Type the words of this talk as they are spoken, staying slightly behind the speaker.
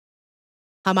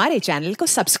हमारे चैनल को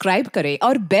सब्सक्राइब करें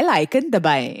और बेल आइकन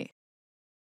दबाएं।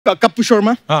 कपिल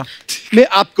शर्मा, हाँ, मैं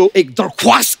आपको एक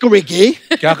दरख्वास्त करेंगे।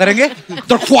 क्या करेंगे?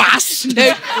 दरख्वास्त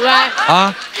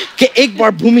हाँ, कि एक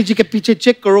बार भूमि जी के पीछे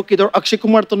चेक करो कि इधर अक्षय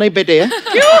कुमार तो नहीं बैठे हैं।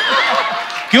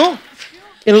 क्यों?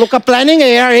 इन लोग का प्लानिंग है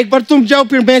यार, एक बार तुम जाओ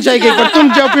फिर मैं जाएगी, एक बार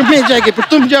तुम जाओ फिर मैं जाएगी, फिर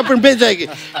तुम जाओ फिर मैं जाएगी,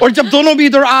 और जब दोनों भी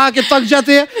इधर आके थक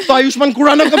जाते हैं तो आयुष्मान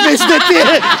खुराना को बेच देते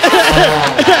हैं।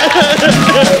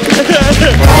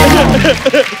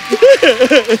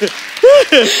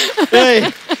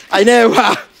 I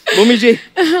know, भूमि जी,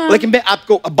 लेकिन मैं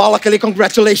आपको बाला के लिए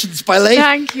congratulations पहले।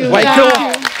 Thank you.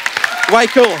 Why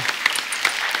cool?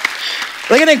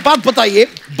 लेकिन एक बात बताइए,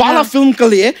 बाला फिल्म के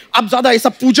लिए आप ज्यादा ऐसा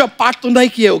पूजा पाठ तो नहीं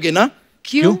किए होगे ना?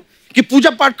 क्यों? कि पूजा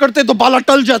पाठ करते तो बाला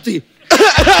टल जाती।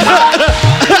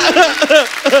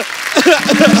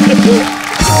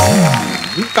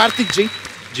 कार्तिक जी,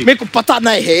 मेरे को पता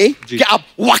नहीं है कि आप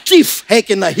वाकिफ है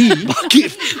कि नहीं।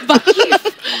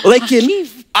 लेकिन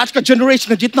आज का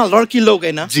जनरेशन जितना लड़की लोग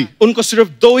है ना, उनको सिर्फ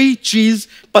दो ही चीज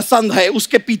पसंद है,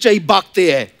 उसके पीछे ही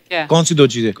भागते हैं। कौन सी दो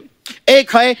चीजें?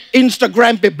 एक है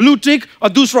इंस्टाग्राम पे ब्लू टिक और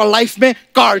दूसरा लाइफ में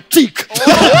कार्तिक।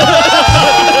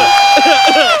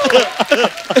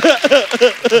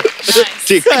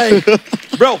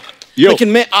 ब्रो, लेकिन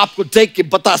मैं आपको देख के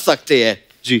बता सकते हैं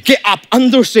कि आप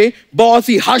अंदर से बहुत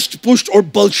ही हष्ट पुष्ट और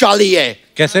बलशाली है।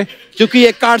 कैसे? क्योंकि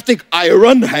ये कार्तिक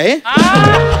आयरन है।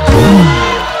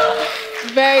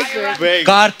 Very good.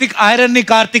 कार्तिक आयरन नहीं,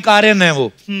 कार्तिक आर्यन है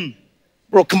वो।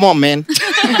 Bro, come on, man.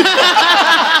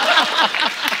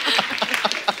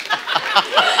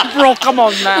 Bro, come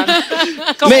on, man.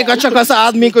 मैं एक अच्छा खासा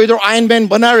आदमी को इधर आयरन मैन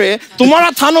बना रहे, तुम्हारा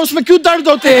थानोस में क्यों दर्द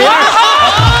होते हैं?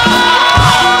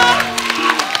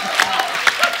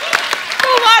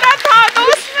 तुम्हारा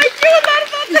थानोस में क्यों दर्द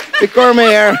होते हैं? फिकर में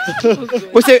यार।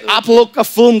 वैसे आप लोग का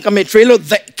फिल्म का मैं ट्रेलर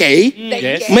देख के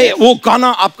मैं वो गाना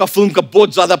आपका फिल्म का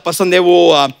बहुत ज्यादा पसंद है।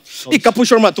 वो कपिल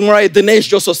शर्मा, तुम्हारा दिनेश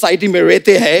जो सोसाइटी में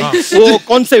रहते हैं, वो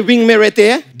कौन से विंग में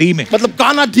रहते हैं? डी में। मतलब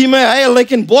गाना डी में है,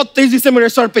 लेकिन बहुत तेजी से मेरे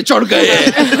सर पे चढ़ गए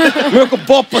हैं। मेरे को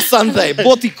बहुत पसंद है,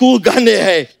 बहुत ही कूल गाने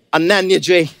हैं। अनन्या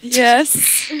जी। Yes.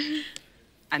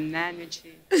 अनन्या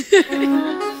जी।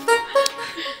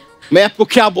 मैं आपको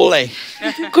क्या बोले?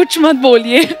 कुछ मत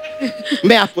बोलिए।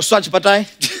 मैं आपको सच बताए?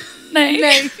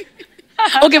 नहीं।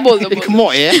 ओके, बोल दो। Come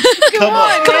on, yeah.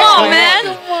 Come on, man.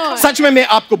 सच में मैं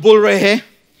आपको बोल रहे हैं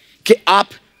कि आप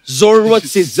जरूरत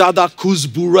से ज्यादा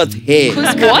खुशबूरत है।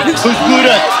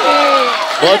 खूबसूरत,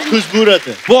 बहुत खूबसूरत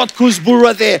है, बहुत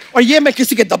खुशबूरत है। और ये मैं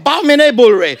किसी के दबाव में नहीं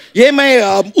बोल रहे, ये मैं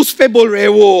उस पे बोल रहे,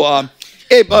 वो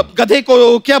गधे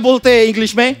को क्या बोलते हैं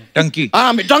इंग्लिश में? टंकी।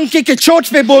 हाँ, मैं डंकी के चोट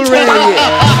पे बोल रहे हैं।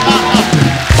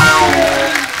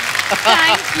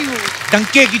 Thank you.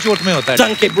 टंके की चोट में होता है।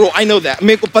 डंके, ब्रो, आई नो दैट,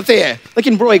 मेरे को पता है।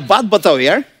 लेकिन ब्रो, एक बात बताओ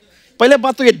यार, पहले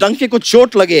बात तो ये डंके को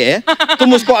चोट लगे है,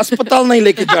 तुम उसको अस्पताल नहीं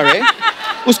लेके जा रहे,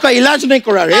 उसका इलाज नहीं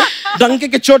करा रहे, डंके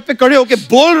के चोट पे खड़े होके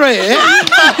बोल रहे हैं।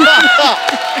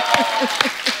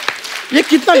 ये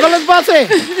कितना गलत बात है।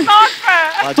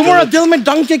 तुम्हारा दिल में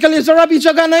डंके के लिए जरा भी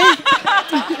जगह नहीं?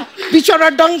 बेचारा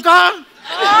डंका,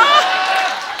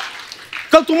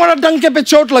 कल तुम्हारा डंके पे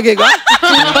चोट लगेगा।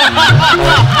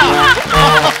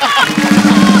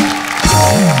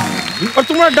 और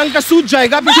तुम्हारा डंका सूज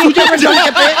जाएगा,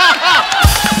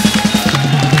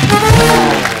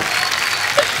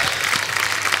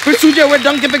 फिर सूजे हुए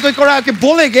डंके पे कोई खड़ा आके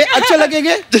बोलेगे, अच्छे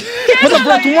लगेंगे? मतलब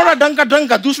ब्रो, तुम्हारा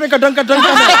डंका दूसरे का डंका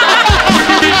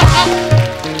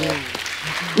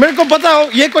मेरे को बताओ,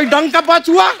 ये कोई डंका बात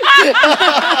हुआ?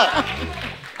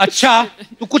 अच्छा,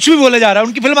 तू कुछ भी बोले जा रहा है।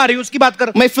 उनकी फिल्म आ रही है, उसकी बात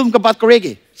कर। मैं फिल्म का बात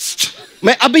करेंगे,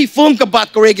 मैं अभी फिल्म का बात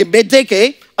करेंगे। मैं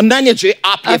देखे अनन्या जी,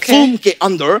 आप ये फिल्म के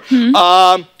अंदर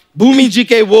भूमि जी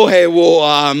के वो है,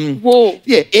 वो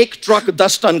ये एक ट्रक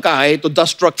 10 टन का है, तो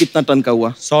 10 ट्रक कितना टन का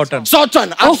हुआ? 100 टन। 100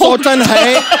 टन, आप 100 टन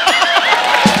है।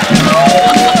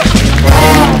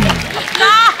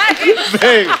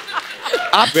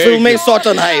 आप फिल्म में 100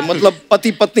 टन है, मतलब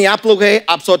पति पत्नी आप लोग है,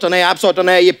 आप 100 टन है, आप 100 टन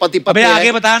है, ये पति पत्नी है।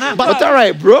 आगे बता ना। बता रहा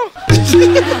है ब्रो।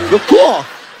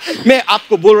 मैं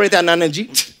आपको बोल रहे थे अनन्या जी,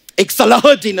 एक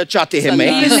सलाह देना चाहते हैं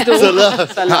मैं।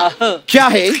 सलाह। क्या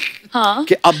है? हाँ।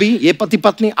 कि अभी ये पति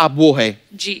पत्नी आप वो है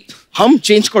जी, हम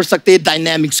चेंज कर सकते हैं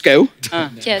डायनामिक्स को।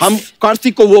 yes. हम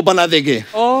कार्तिक को वो बना देंगे।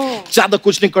 ज्यादा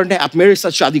कुछ नहीं करना है, आप मेरे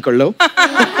साथ शादी कर लो।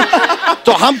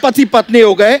 तो हम पति पत्नी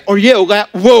हो गए और ये हो गया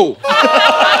वो।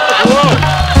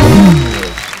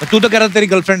 तू तो कह रहा तेरी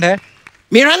गर्लफ्रेंड है।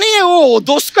 मेरा नहीं है, वो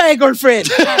दोस्त का है गर्लफ्रेंड।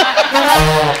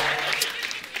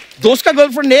 दोस्त का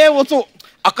गर्लफ्रेंड है वो, तो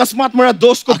अकस्मात मेरा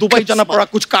दोस्त को दुबई जाना पड़ा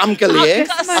कुछ काम के लिए।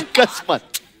 अकस्मात,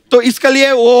 तो इसके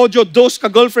लिए वो जो दोस्त का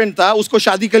गर्लफ्रेंड था, उसको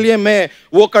शादी के लिए मैं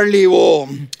वो कर ली, वो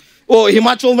वो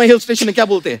हिमाचल में हिल स्टेशन है, क्या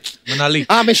बोलते हैं? मनाली।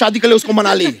 हाँ, मैं शादी कर ले उसको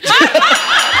मनाली।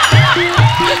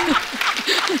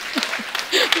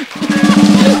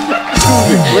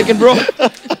 लेकिन ब्रो,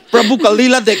 प्रभु का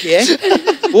लीला देखिए,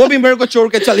 वो भी मेरे को छोड़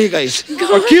के चली गई।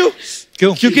 और क्यों?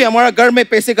 क्योंकि हमारा घर में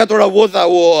पैसे का थोड़ा वो था,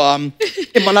 वो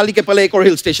मनाली के पहले एक और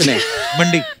हिल स्टेशन है,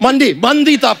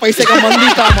 मंडी था, पैसे का मंडी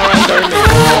था हमारा घर में।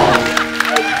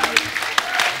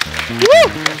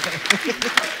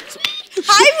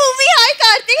 हाय भूमि, हाय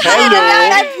कार्तिक,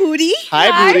 हाय भूरी।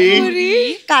 हाय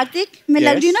भूरी। कार्तिक, मैं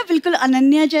लग रही हूँ ना बिल्कुल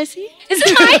अनन्या जैसी। ये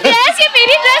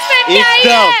मेरी ड्रेस पहन के आई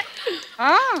है।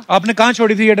 आपने कहाँ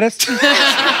छोड़ी थी ये ड्रेस?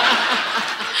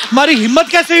 हमारी हिम्मत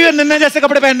कैसे हुई अनन्या जैसे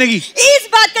कपड़े पहनने की? इस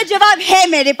बात का जवाब है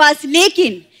मेरे पास,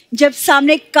 लेकिन जब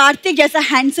सामने कार्तिक जैसा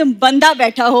हैंडसम बंदा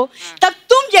बैठा हो, तब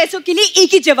तुम जैसों के लिए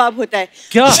एक ही जवाब होता है।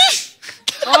 क्या?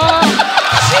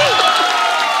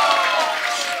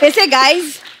 वैसे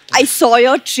guys, I saw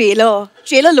your trailer.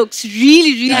 Trailer looks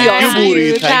really awesome.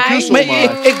 Thank you so मैं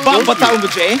much. एक बात बताऊं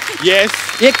मुझे? Yes.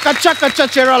 ये कच्चा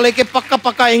चेहरा लेके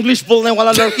पक्का इंग्लिश बोलने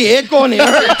वाला लड़की है कौन है?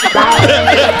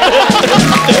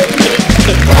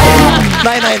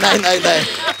 नहीं।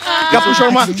 Kapil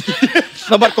Sharma,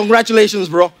 number congratulations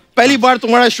bro. पहली बार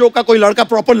तुम्हारा शो का कोई लड़का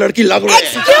प्रॉपर लड़की लग रहा है।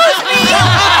 Excuse me.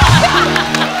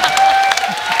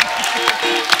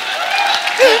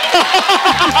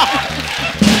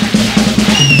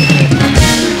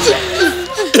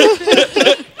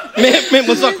 मैं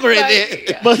मजाक कर रहे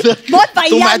थे। बहुत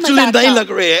तुम एक्चुअली नहीं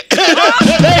लग रहे हैं।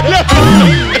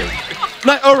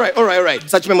 नहीं, alright.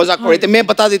 सच में मजाक कर रहे थे। मैं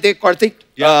बता देते कार्तिक,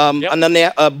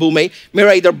 अनन्या, भूमि,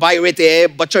 मेरा इधर भाई रहते हैं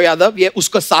बच्चा यादव, ये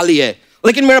उसका साली है।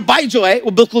 लेकिन मेरा भाई जो है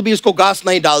वो बिल्कुल भी इसको घास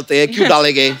नहीं डालते हैं। क्यों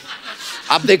डालेंगे?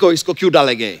 आप देखो इसको क्यों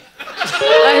डालेंगे?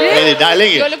 नहीं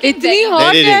डालेंगे। इतनी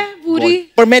हॉट है पूरी।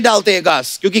 पर मैं डालते हैं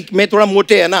घास क्योंकि मैं थोड़ा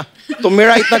मोटे है ना, तो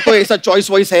मेरा इतना कोई ऐसा चॉइस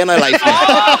वॉइस है ना लाइफ में।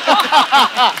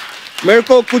 मेरे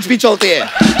को कुछ भी चलते हैं।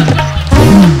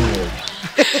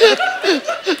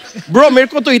 ब्रो, मेरे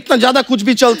को तो इतना ज्यादा कुछ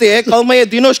भी चलते हैं। कल मैं ये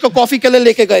दिनोश को कॉफी के लिए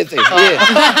लेके गए थे।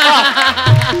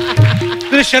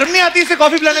 तुझे शर्म नहीं आती इसे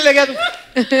कॉफी पिलाने ले गया तू?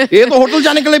 ये तो होटल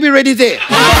जाने के लिए भी रेडी थे।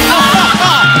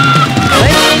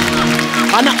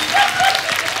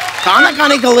 खाना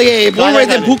खाने के लिए बोल रहे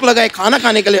थे, भूख लगा है खाना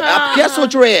खाने के लिए। आप क्या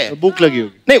सोच रहे हैं? भूख लगी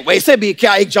होगी। नहीं, वैसे भी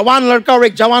क्या एक जवान लड़का और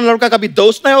एक जवान लड़का का भी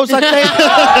दोस्त नहीं हो सकता है?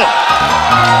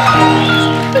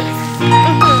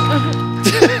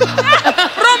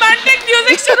 रोमांटिक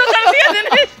म्यूजिक शुरू कर दिया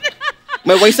दिनेश।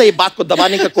 मैं वैसे ही बात को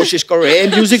दबाने की कोशिश कर रहे हैं।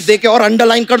 म्यूजिक देके और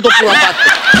अंडरलाइन कर दो पूरा बात को।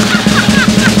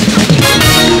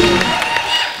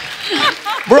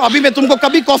 ब्रो, अभी मैं तुमको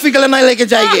कभी कॉफी के लिए नहीं लेके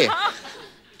जाएंगे।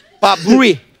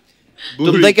 भूरी,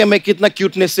 तुम देखे मैं कितना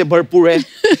क्यूटनेस से भरपूर है,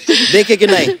 देखे कि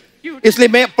नहीं? इसलिए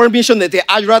मैं परमिशन देते हैं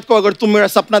आज रात को अगर तुम मेरा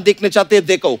सपना देखने चाहते हैं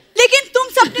देखो। लेकिन तुम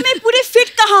सपने में पूरे फिट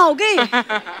कहाँ होगे?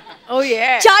 Oh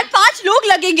yeah. 4-5 लोग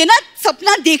लगेंगे ना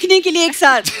सपना देखने के लिए एक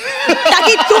साथ,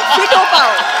 ताकि तुम फिट हो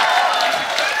पाओ।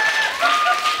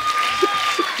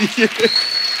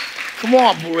 Come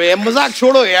on, बुरे, मजाक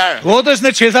छोड़ो यार। वो तो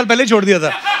इसने 6 साल पहले छोड़ दिया था।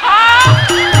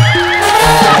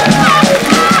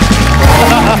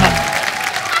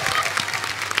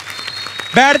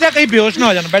 बैठ जा, कहीं बेहोश ना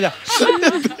हो जाना। बैठ जा।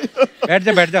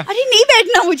 अरे नहीं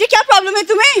बैठना, मुझे क्या प्रॉब्लम है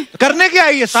तुम्हें? करने क्या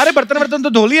आई है? सारे बर्तन तो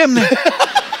धो लिए हमने।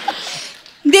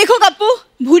 देखो कप्पू,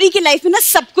 भूरी की लाइफ में ना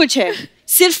सब कुछ है,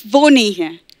 सिर्फ वो नहीं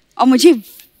है, और मुझे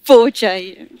वो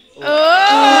चाहिए।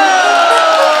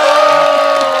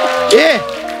 ये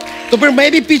तो फिर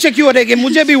मैं भी पीछे क्यों रहेगी?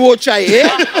 मुझे भी वो चाहिए।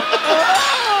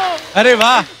 अरे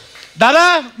वाह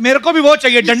दादा, मेरे को भी वो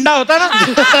चाहिए। डंडा होता ना।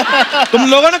 तुम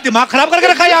लोगों ने दिमाग खराब करके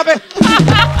रखा है यहाँ पे।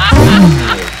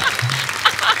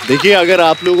 देखिए, अगर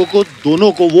आप लोगों को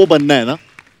दोनों को वो बनना है ना,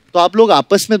 तो आप लोग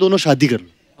आपस में दोनों शादी कर लो।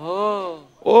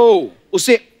 ओ,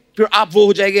 उससे फिर आप वो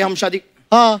हो जाएंगे, हम शादी।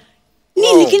 हाँ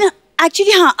नहीं, लेकिन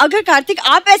एक्चुअली हाँ, अगर कार्तिक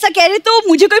आप ऐसा कह रहे तो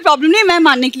मुझे कोई प्रॉब्लम नहीं, मैं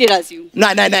मानने के लिए राजी हूँ।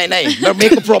 नहीं,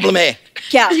 मेरे को प्रॉब्लम है।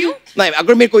 क्या? नहीं,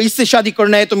 अगर मेरे को इससे शादी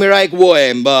करना है तो मेरा एक वो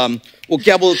है, वो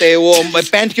क्या बोलते हैं, वो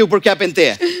पैंट के ऊपर क्या पहनते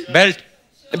हैं?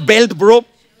 Belt bro.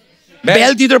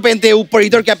 बेल्ट इधर पहनते हैं, ऊपर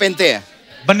इधर क्या पहनते हैं?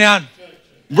 बनियान।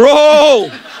 ब्रो,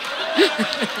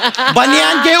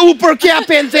 बनियान के ऊपर क्या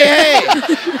पहनते हैं?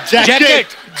 जैकेट।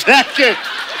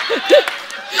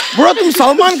 ब्रो, तुम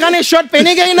सलमान खान ने शर्ट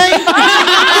पहनेगा ही नहीं?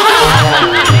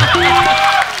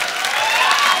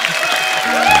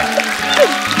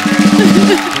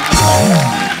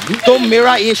 तो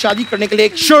मेरा ये शादी करने के लिए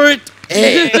एक शर्ट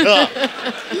है।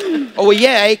 और वो ये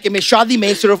है कि मैं शादी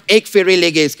में सिर्फ एक फेरे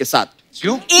ले गए इसके साथ।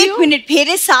 क्यों? 1 मिनट,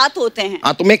 फेरे 7 होते हैं।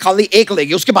 हाँ, तो मैं खाली एक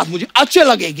लेगे, उसके बाद मुझे अच्छे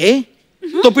लगेंगे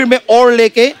तो फिर मैं और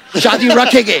लेके शादी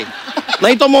रखेंगे।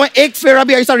 नहीं तो मैं एक फेरा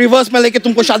भी ऐसा रिवर्स में लेके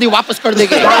तुमको शादी वापस कर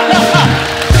देंगे।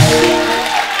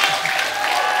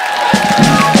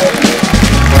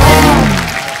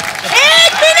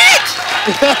 एक मिनट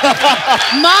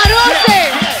मारो से।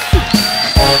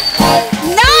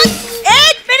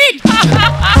 एक मिनट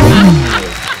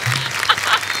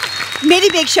मेरी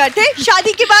भी एक शर्त है,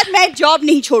 शादी के बाद मैं जॉब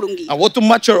नहीं छोड़ूंगी। वो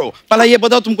तुम मत छोड़ो, पहले ये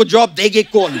बताओ तुमको जॉब देंगे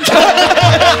कौन?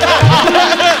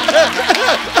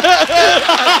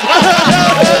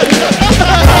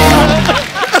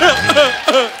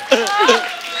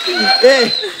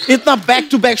 इतना बैक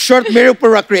टू बैक शर्ट मेरे ऊपर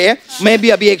रख रहे हैं, मैं भी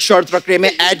अभी एक शर्ट रख रहे हैं,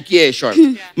 मैं ऐड किए है शर्ट।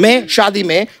 मैं शादी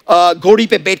में घोड़ी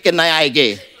पे बैठ के नया आएंगे।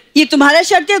 ये तुम्हारा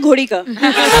शर्ट है घोड़ी का?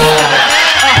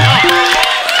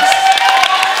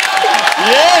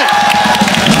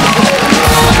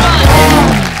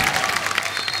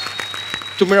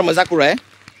 तुम मेरा मजाक उड़ा है?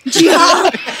 जी हाँ,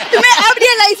 तुम्हें अब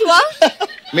रियलाइज हुआ?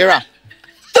 मेरा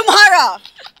तुम्हारा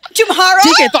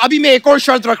ठीक है, तो अभी मैं एक और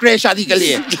शर्त रख रहे हैं शादी के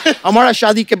लिए। हमारा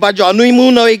शादी के बाद जो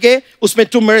हनीमून होएगे उसमें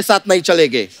तुम मेरे साथ नहीं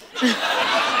चलेगे।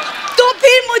 तो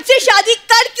फिर मुझसे शादी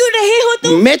कर क्यों रहे हो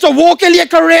तुम? मैं तो वो के लिए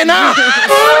कर रहे हैं ना।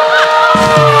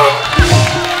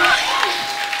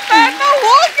 मैं तो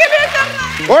वो के लिए कर रहा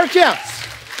हूं। और क्या,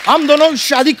 हम दोनों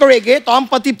शादी करेंगे तो हम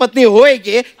पति पत्नी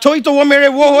होएंगे, तो वो मेरे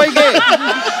वो होएंगे।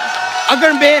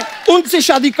 अगर मैं उनसे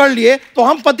शादी कर लिए तो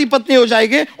हम पति पत्नी हो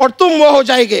जाएंगे और तुम वो हो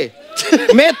जाएंगे।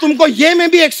 मैं तुमको ये में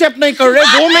भी एक्सेप्ट नहीं कर रहे,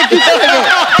 वो में क्यों करेंगे?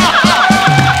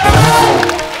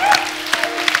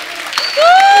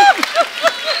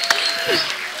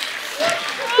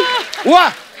 वाह,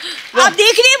 आप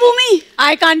देख रही है भूमि,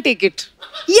 आई कांट टेक इट।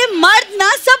 ये मर्द ना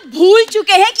सब भूल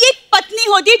चुके हैं कि एक पत्नी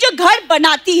होती है जो घर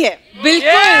बनाती है। बिल्कुल।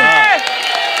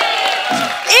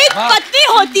 एक पत्नी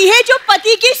होती है जो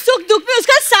पति के सुख दुख में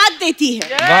उसका साथ देती है।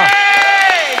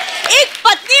 एक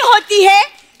पत्नी होती है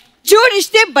जो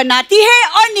रिश्ते बनाती है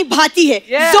और निभाती है।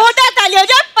 जोरदार ताली हो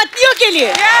जाए पत्नियों के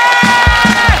लिए।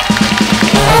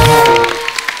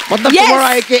 मतलब तुम्हारा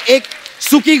है कि एक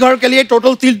सुखी घर के लिए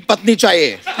टोटल 3 पत्नी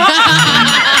चाहिए।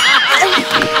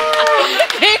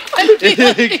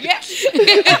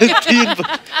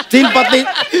 तीन पत्नी,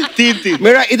 तीन।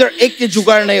 मेरा इधर एक के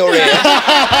जुगाड़ नहीं हो रहा है।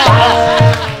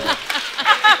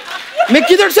 मैं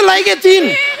किधर से लाएंगे 3?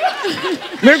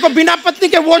 मेरे को बिना पत्नी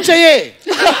के वो चाहिए।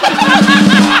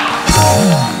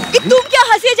 तुम क्या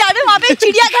हंसे जा रहे हो? वहाँ पे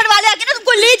चिड़ियाघर वाले आके ना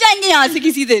तुमको ले जाएंगे यहाँ से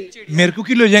किसी दिन। मेरे को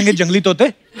क्यों ले जाएंगे जंगली तोते?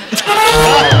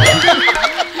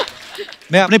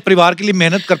 मैं अपने परिवार के लिए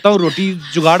मेहनत करता हूँ, रोटी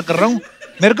जुगाड़ कर रहा हूँ,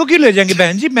 मेरे को क्यों ले जाएंगे?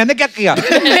 बहन जी मैंने क्या किया?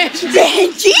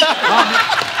 बहन जी?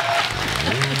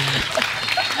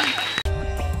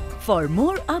 For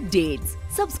more updates,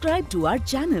 subscribe to our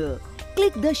channel,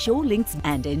 click the show links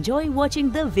and enjoy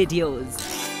watching the videos.